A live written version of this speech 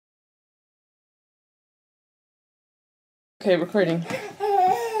Okay, recording.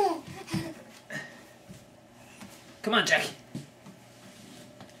 Come on, Jack.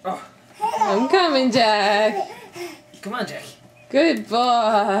 Oh. I'm coming, Jack. Come on, Jack. Good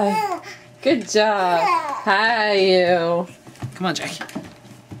boy. Good job. Hi, you. Come on, Jack.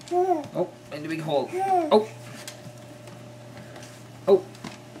 Oh, in the big hole. Oh. Oh.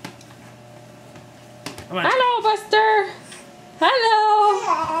 Come on. Hello, Buster.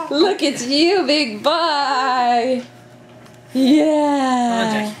 Hello. Look at you, big boy. Yeah. Come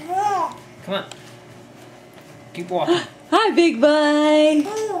on, Jack. Come on. Keep walking. Hi, big boy.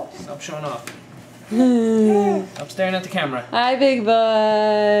 Stop showing off. Stop staring at the camera. Hi, big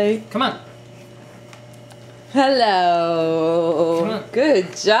boy. Come on. Hello. Come on.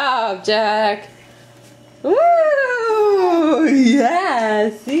 Good job, Jack. Woo! Yeah,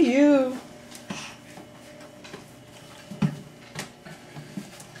 see you.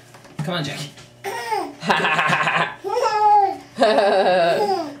 Come on, Jack.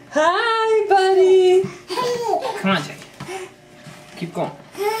 Hi, buddy. Come on, Jack. Keep going.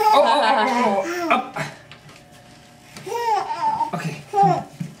 Oh, up. Okay, come on.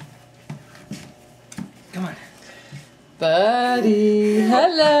 Come on. Buddy,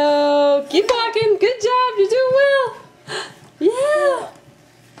 hello. Keep walking. Good job. You're doing well. Yeah.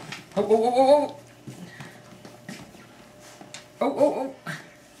 Oh. Oh.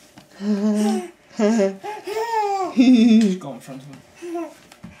 Just go in front of him.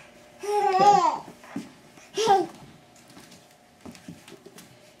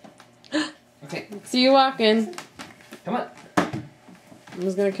 Okay. See you walking. Come on.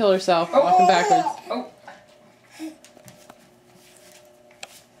 Emma's gonna kill herself walking backwards. Oh.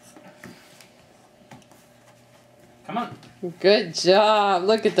 Come on. Good job.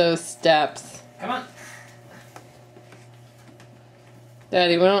 Look at those steps. Come on.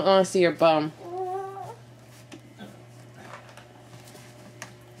 Daddy, we don't want to see your bum.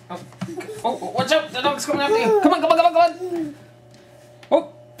 Oh, watch out! The dog's coming after you. Come on.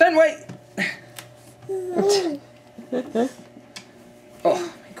 Oh, Ben, wait. Oh,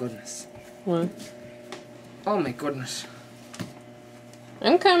 my goodness. What? Oh, my goodness.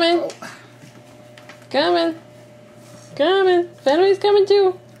 I'm coming. Oh. Coming. Fenway's coming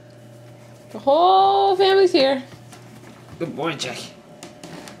too. The whole family's here. Good boy, Jack.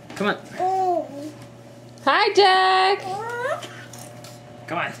 Come on. Hi, Jack.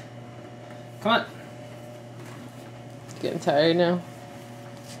 Come on. Getting tired now.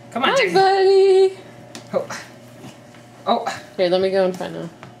 Come on, Hi, Jack. buddy. Oh. Here, let me go and find him.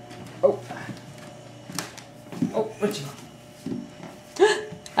 Oh, where'd you go?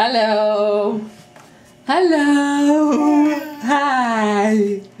 Hello.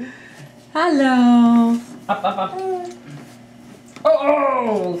 Hi. Hello. Up.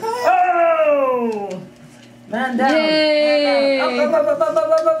 Oh! Man down. Yay. Up.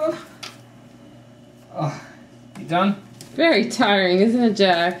 Oh, you done? Very tiring, isn't it,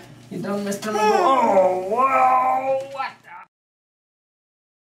 Jack? You done, Mr. Magoo? Oh, wow!